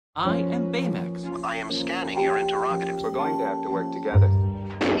I am Baymax. I am scanning your interrogatives. We're going to have to work together.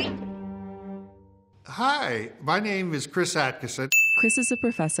 Hi, my name is Chris Atkeson. Chris is a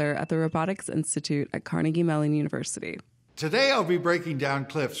professor at the Robotics Institute at Carnegie Mellon University. Today I'll be breaking down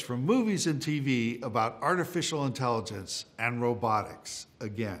clips from movies and TV about artificial intelligence and robotics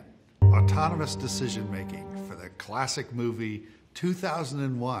again. Autonomous decision-making for the classic movie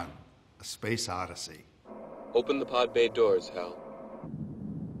 2001, A Space Odyssey. Open the pod bay doors, Hal.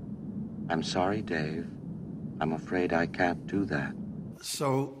 I'm sorry, Dave. I'm afraid I can't do that.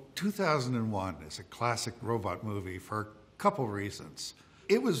 So 2001 is a classic robot movie for a couple reasons.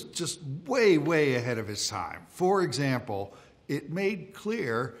 It was just way, way ahead of its time. For example, it made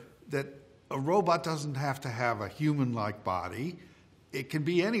clear that a robot doesn't have to have a human-like body. It can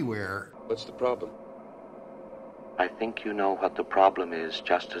be anywhere. What's the problem? I think you know what the problem is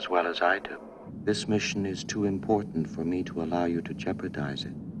just as well as I do. This mission is too important for me to allow you to jeopardize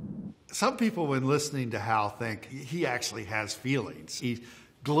it. Some people, when listening to Hal, think he actually has feelings. He's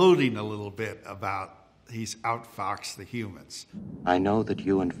gloating a little bit about he's outfoxed the humans. I know that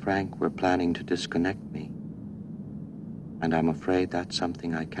you and Frank were planning to disconnect me, and I'm afraid that's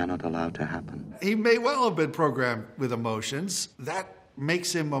something I cannot allow to happen. He may well have been programmed with emotions. That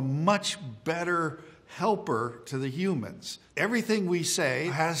makes him a much better helper to the humans. Everything we say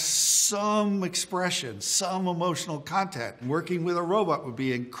has some expression, some emotional content. Working with a robot would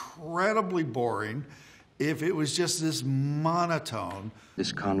be incredibly boring if it was just this monotone.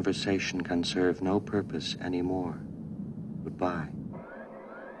 This conversation can serve no purpose anymore. Goodbye.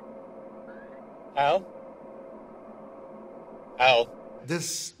 Hal? Hal?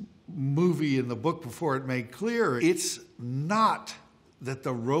 This movie and the book before it made clear it's not that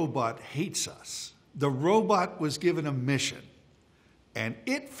the robot hates us. The robot was given a mission, and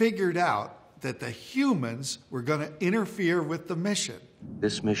it figured out that the humans were going to interfere with the mission.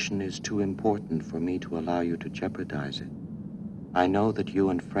 This mission is too important for me to allow you to jeopardize it. I know that you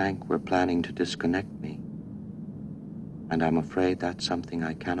and Frank were planning to disconnect me, and I'm afraid that's something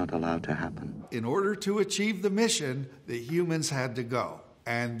I cannot allow to happen. In order to achieve the mission, the humans had to go.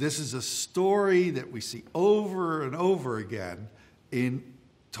 And this is a story that we see over and over again in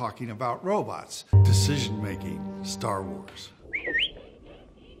talking about robots. Decision-making, Star Wars.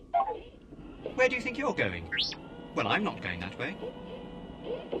 Where do you think you're going? Well, I'm not going that way.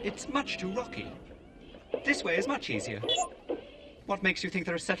 It's much too rocky. This way is much easier. What makes you think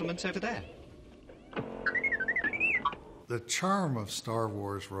there are settlements over there? The charm of Star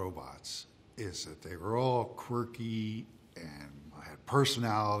Wars robots is that they were all quirky and had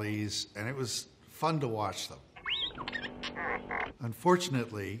personalities, and it was fun to watch them.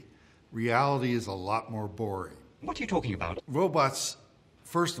 Unfortunately, reality is a lot more boring. What are you talking about? Robots,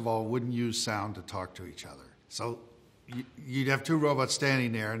 first of all, wouldn't use sound to talk to each other. So you'd have two robots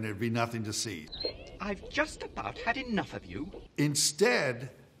standing there and there'd be nothing to see. I've just about had enough of you. Instead,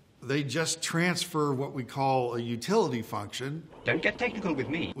 they just transfer what we call a utility function. Don't get technical with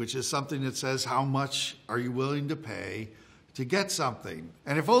me. Which is something that says how much are you willing to pay to get something.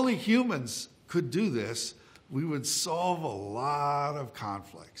 And if only humans could do this, we would solve a lot of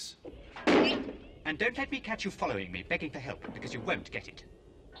conflicts. And don't let me catch you following me, begging for help, because you won't get it.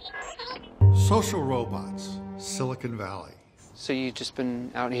 Social robots, Silicon Valley. So you've just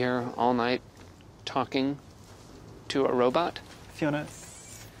been out here all night talking to a robot? Fiona,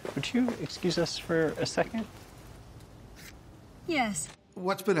 would you excuse us for a second? Yes.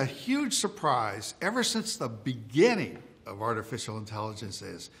 What's been a huge surprise ever since the beginning of artificial intelligence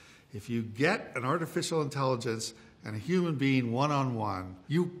is if you get an artificial intelligence and a human being one-on-one,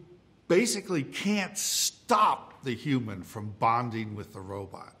 you basically can't stop the human from bonding with the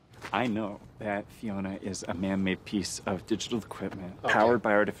robot. I know that Fiona is a man-made piece of digital equipment powered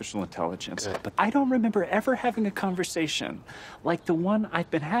by artificial intelligence, but I don't remember ever having a conversation like the one I've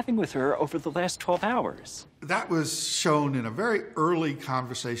been having with her over the last 12 hours. That was shown in a very early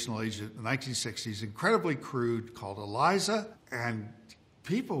conversational agent in the 1960s, incredibly crude, called Eliza, and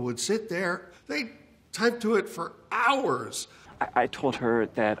people would sit there, they'd type to it for hours. I told her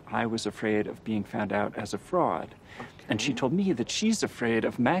that I was afraid of being found out as a fraud, and she told me that she's afraid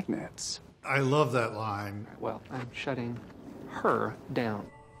of magnets. I love that line. Well, I'm shutting her down.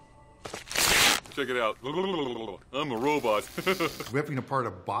 Check it out. I'm a robot. Ripping apart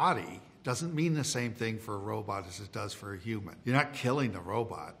a body doesn't mean the same thing for a robot as it does for a human. You're not killing the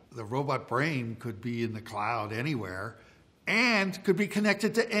robot. The robot brain could be in the cloud anywhere and could be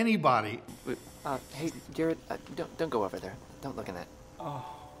connected to anybody. Hey, Garrett, don't go over there. Don't look in that. Oh,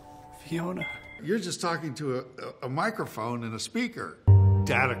 Fiona. You're just talking to a microphone and a speaker.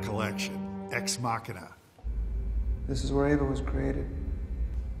 Data collection, ex machina. This is where Ava was created.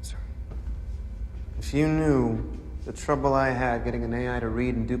 If you knew the trouble I had getting an AI to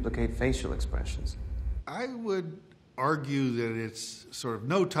read and duplicate facial expressions. I would argue that it's sort of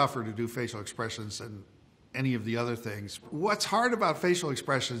no tougher to do facial expressions than any of the other things. What's hard about facial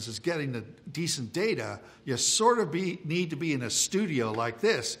expressions is getting the decent data. You sort of need to be in a studio like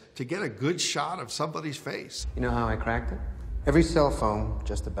this to get a good shot of somebody's face. You know how I cracked it? Every cell phone,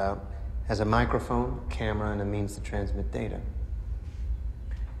 just about, has a microphone, camera, and a means to transmit data.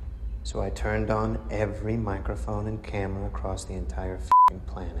 So I turned on every microphone and camera across the entire f***ing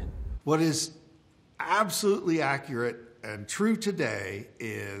planet. What is absolutely accurate and true today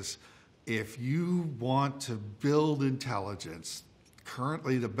is if you want to build intelligence,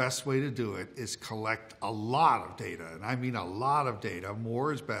 currently the best way to do it is collect a lot of data, and I mean a lot of data,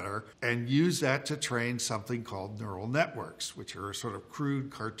 more is better, and use that to train something called neural networks, which are a sort of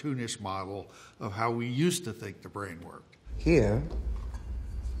crude, cartoonish model of how we used to think the brain worked. Here,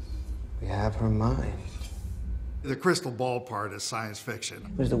 we have her mind. The crystal ball part is science fiction.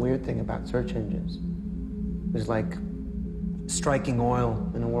 It was the weird thing about search engines. It was like striking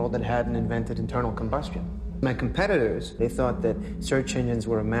oil in a world that hadn't invented internal combustion. My competitors, they thought that search engines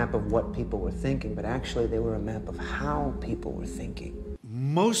were a map of what people were thinking, but actually they were a map of how people were thinking.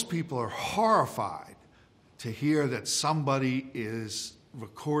 Most people are horrified to hear that somebody is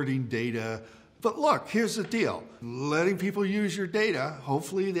recording data. But look, here's the deal. Letting people use your data,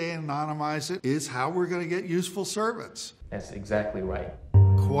 hopefully they anonymize it, is how we're going to get useful servants. That's exactly right.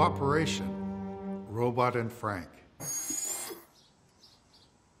 Cooperation. Robot and Frank.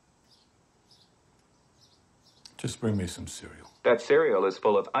 Just bring me some cereal. That cereal is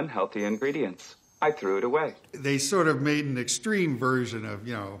full of unhealthy ingredients. I threw it away. They sort of made an extreme version of,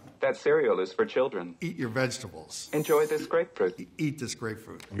 That cereal is for children. Eat your vegetables. Enjoy this grapefruit. Eat this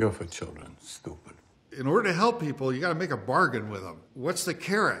grapefruit. You're for children, stupid. In order to help people, you got to make a bargain with them. What's the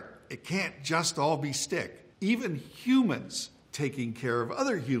carrot? It can't just all be stick. Even humans taking care of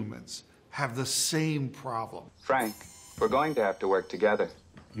other humans have the same problem. Frank, we're going to have to work together.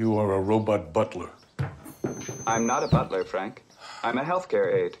 You are a robot butler. I'm not a butler, Frank. I'm a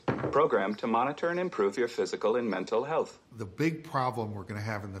healthcare aide, programmed to monitor and improve your physical and mental health. The big problem we're going to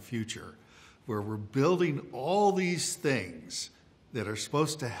have in the future, where we're building all these things that are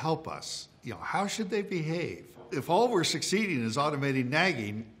supposed to help us, how should they behave? If all we're succeeding is automating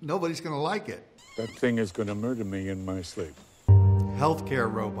nagging, nobody's going to like it. That thing is going to murder me in my sleep.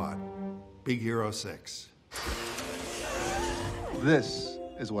 Healthcare robot, Big Hero 6. This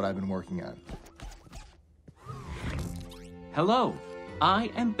is what I've been working on. Hello,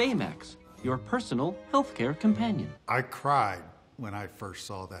 I am Baymax, your personal healthcare companion. I cried when I first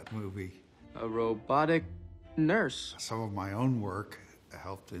saw that movie. A robotic nurse. Some of my own work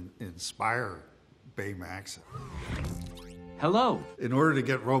helped inspire Baymax. Hello. In order to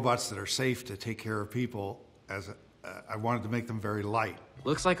get robots that are safe to take care of people, I wanted to make them very light.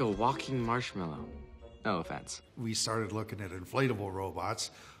 Looks like a walking marshmallow. No offense. We started looking at inflatable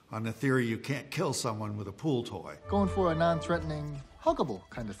robots on the theory you can't kill someone with a pool toy. Going for a non-threatening, huggable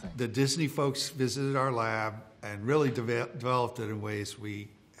kind of thing. The Disney folks visited our lab and really developed it in ways we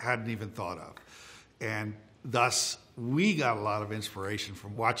hadn't even thought of. And thus, we got a lot of inspiration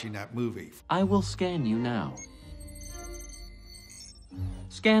from watching that movie. I will scan you now.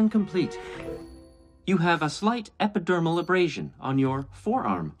 Scan complete. You have a slight epidermal abrasion on your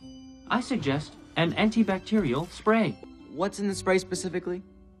forearm. I suggest an antibacterial spray. What's in the spray specifically?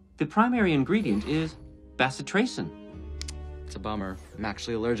 The primary ingredient is bacitracin. It's a bummer. I'm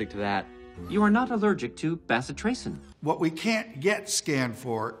actually allergic to that. You are not allergic to bacitracin. What we can't yet scan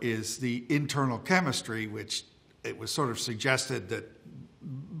for is the internal chemistry, which it was sort of suggested that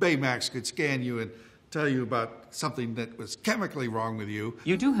Baymax could scan you and tell you about something that was chemically wrong with you.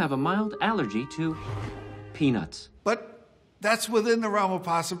 You do have a mild allergy to peanuts. But that's within the realm of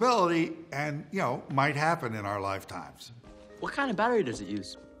possibility and, might happen in our lifetimes. What kind of battery does it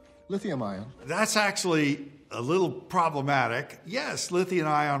use? Lithium ion. That's actually a little problematic. Yes,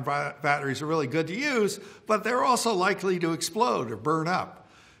 lithium-ion batteries are really good to use, but they're also likely to explode or burn up.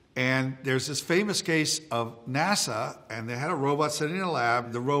 And there's this famous case of NASA, and they had a robot sitting in a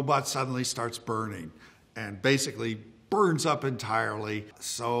lab. The robot suddenly starts burning and basically burns up entirely.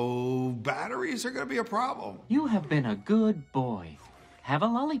 So batteries are going to be a problem. You have been a good boy. Have a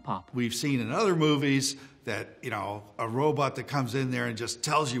lollipop. We've seen in other movies that, a robot that comes in there and just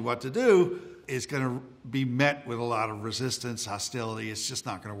tells you what to do is going to be met with a lot of resistance, hostility. It's just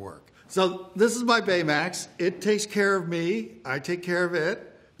not going to work. So this is my Baymax. It takes care of me. I take care of it.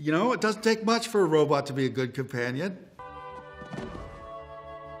 It doesn't take much for a robot to be a good companion.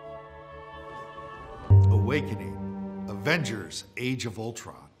 Awakening. Avengers, Age of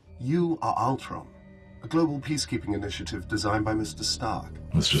Ultron. You are Ultron. a global peacekeeping initiative designed by Mr. Stark.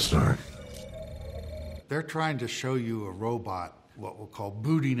 Mr. Stark. They're trying to show you a robot, what we'll call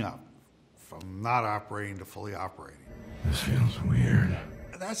booting up, from not operating to fully operating. This feels weird.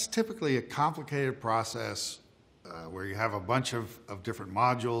 That's typically a complicated process where you have a bunch of different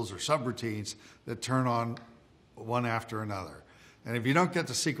modules or subroutines that turn on one after another. And if you don't get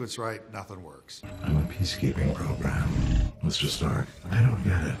the sequence right, nothing works. I'm a peacekeeping program. Mr. Stark, I don't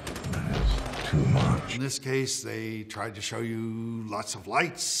get it. That is too much. In this case, they tried to show you lots of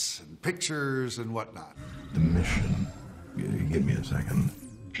lights and pictures and whatnot. The mission. Give me a second.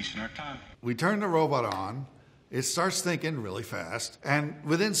 Peace in our time. We turn the robot on. It starts thinking really fast. And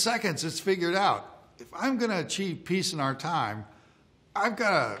within seconds, it's figured out. If I'm going to achieve peace in our time, I've got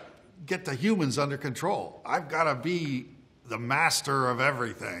to get the humans under control. I've got to be the master of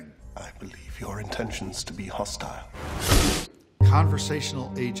everything. I believe your intentions to be hostile.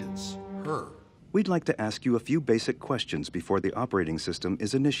 Conversational agents, her. We'd like to ask you a few basic questions before the operating system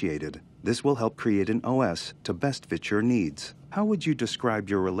is initiated. This will help create an OS to best fit your needs. How would you describe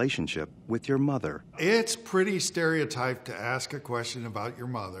your relationship with your mother? It's pretty stereotyped to ask a question about your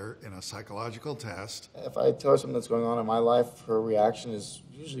mother in a psychological test. If I tell her something that's going on in my life, her reaction is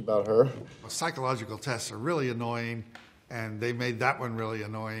usually about her. Psychological tests are really annoying, and they made that one really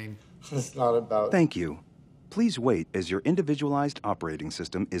annoying. It's not about... Thank you. Please wait as your individualized operating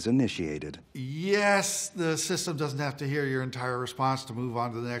system is initiated. Yes, the system doesn't have to hear your entire response to move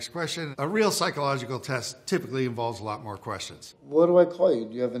on to the next question. A real psychological test typically involves a lot more questions. What do I call you?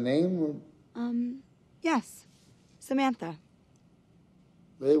 Do you have a name? Yes. Samantha.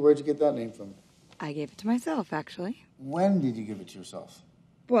 Really? Where'd you get that name from? I gave it to myself, actually. When did you give it to yourself?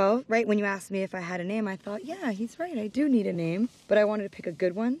 Well, right when you asked me if I had a name, I thought, yeah, he's right, I do need a name. But I wanted to pick a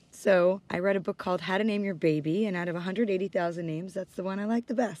good one, so I read a book called How to Name Your Baby, and out of 180,000 names, that's the one I like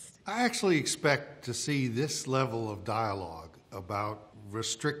the best. I actually expect to see this level of dialogue about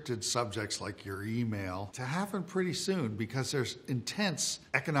restricted subjects like your email to happen pretty soon, because there's intense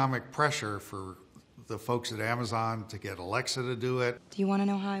economic pressure for the folks at Amazon to get Alexa to do it. Do you want to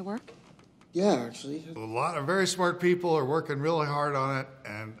know how I work? Yeah, actually. A lot of very smart people are working really hard on it,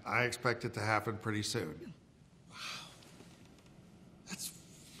 and I expect it to happen pretty soon. Wow. That's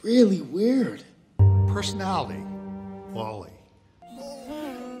really weird. Personality, Wally.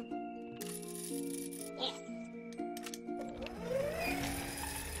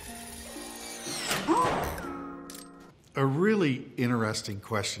 A really interesting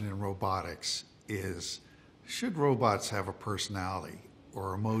question in robotics is, should robots have a personality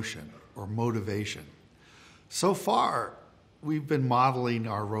or emotion or motivation? So far, we've been modeling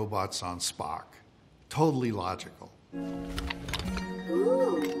our robots on Spock. Totally logical.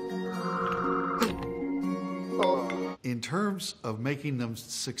 In terms of making them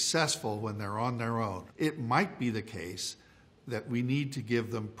successful when they're on their own, it might be the case that we need to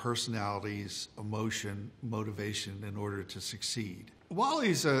give them personalities, emotion, motivation in order to succeed.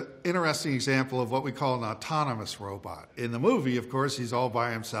 WALL-E's an interesting example of what we call an autonomous robot. In the movie, of course, he's all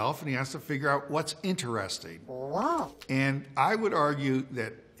by himself and he has to figure out what's interesting. Wow. And I would argue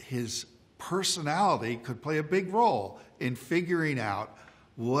that his personality could play a big role in figuring out,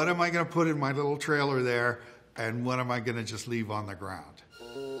 what am I going to put in my little trailer there and what am I going to just leave on the ground?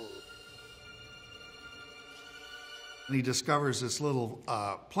 And he discovers this little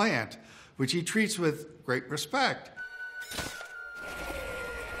plant, which he treats with great respect.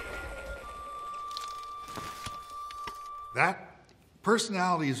 That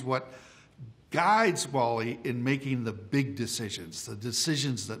personality is what guides Wally in making the big decisions, the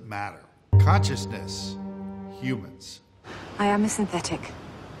decisions that matter. Consciousness, humans. I am a synthetic,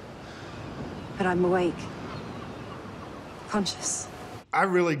 but I'm awake, conscious. I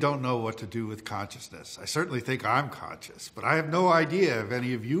really don't know what to do with consciousness. I certainly think I'm conscious, but I have no idea if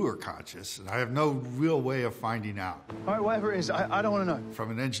any of you are conscious, and I have no real way of finding out. All right, whatever it is, I don't want to know.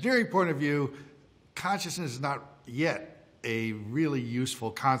 From an engineering point of view, consciousness is not yet a really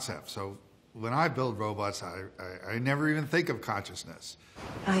useful concept. So when I build robots, I never even think of consciousness.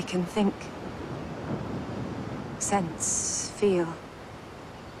 I can think, sense, feel,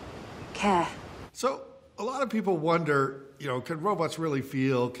 care. So a lot of people wonder, can robots really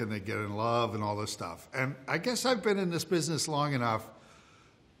feel? Can they get in love and all this stuff? And I guess I've been in this business long enough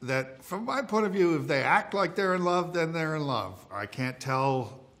that from my point of view, if they act like they're in love, then they're in love. I can't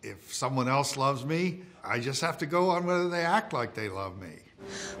tell if someone else loves me. I just have to go on whether they act like they love me.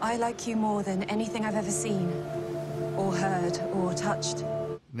 I like you more than anything I've ever seen, or heard, or touched.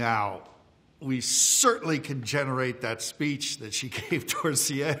 Now, we certainly can generate that speech that she gave towards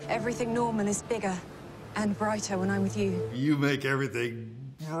the end. Everything normal is bigger and brighter when I'm with you. You make everything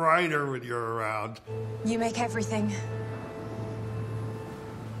brighter when you're around. You make everything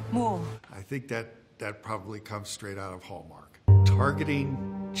more. I think that probably comes straight out of Hallmark.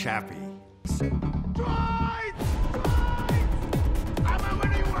 Targeting Chappie.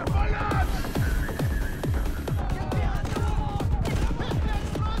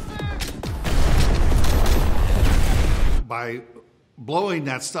 By blowing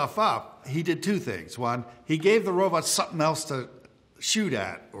that stuff up, he did two things. One, he gave the robots something else to shoot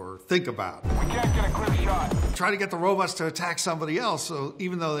at or think about. We can't get a clear shot. Try to get the robots to attack somebody else, so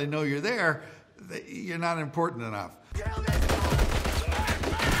even though they know you're there, you're not important enough.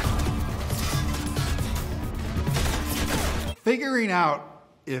 Figuring out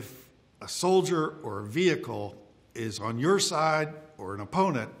if a soldier or a vehicle is on your side or an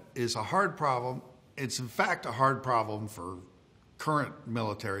opponent is a hard problem. It's in fact a hard problem for current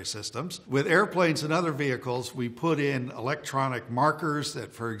military systems. With airplanes and other vehicles, we put in electronic markers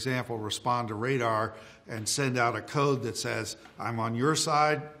that, for example, respond to radar and send out a code that says, I'm on your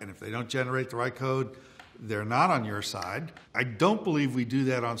side, and if they don't generate the right code, they're not on your side. I don't believe we do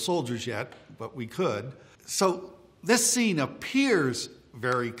that on soldiers yet, but we could. So this scene appears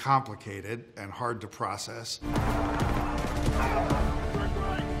very complicated and hard to process.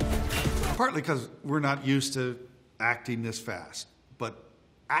 Partly because we're not used to acting this fast, but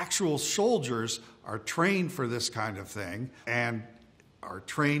actual soldiers are trained for this kind of thing and are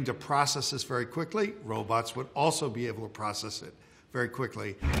trained to process this very quickly. Robots would also be able to process it very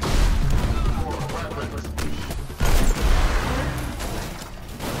quickly.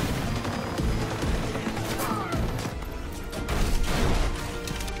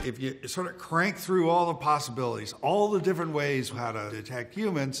 If you sort of crank through all the possibilities, all the different ways how to detect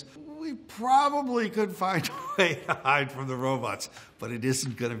humans, we probably could find a way to hide from the robots, but it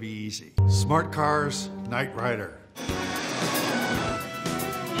isn't going to be easy. Smart cars, Knight Rider.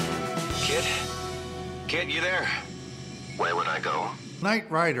 Kid, you there? Where would I go?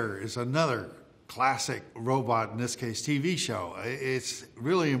 Knight Rider is another classic robot, in this case TV show. It's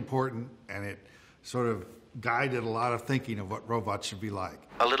really important, and it sort of guided a lot of thinking of what robots should be like.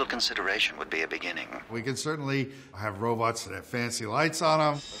 A little consideration would be a beginning. We can certainly have robots that have fancy lights on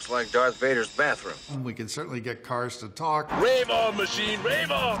them. Looks like Darth Vader's bathroom. We can certainly get cars to talk. Rave on, machine,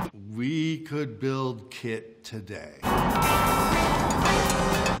 rave on! We could build KIT today.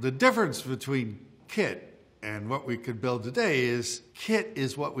 The difference between KIT and what we could build today is KIT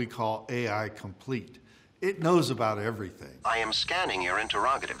is what we call AI complete. It knows about everything. I am scanning your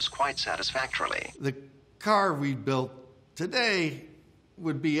interrogatives quite satisfactorily. The car we built today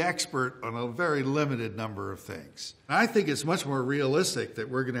would be expert on a very limited number of things. I think it's much more realistic that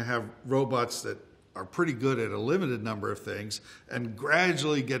we're going to have robots that are pretty good at a limited number of things and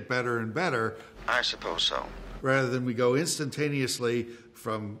gradually get better and better. I suppose so. Rather than we go instantaneously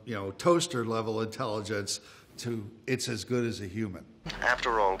from, toaster level intelligence to it's as good as a human.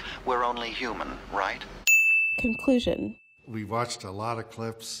 After all, we're only human, right? Conclusion. We watched a lot of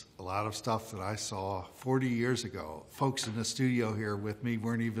clips, a lot of stuff that I saw 40 years ago. Folks in the studio here with me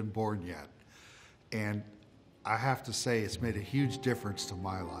weren't even born yet. And I have to say it's made a huge difference to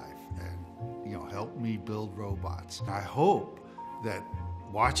my life and, helped me build robots. I hope that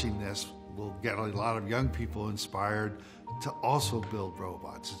watching this will get a lot of young people inspired to also build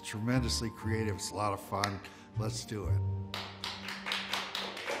robots. It's tremendously creative. It's a lot of fun. Let's do it.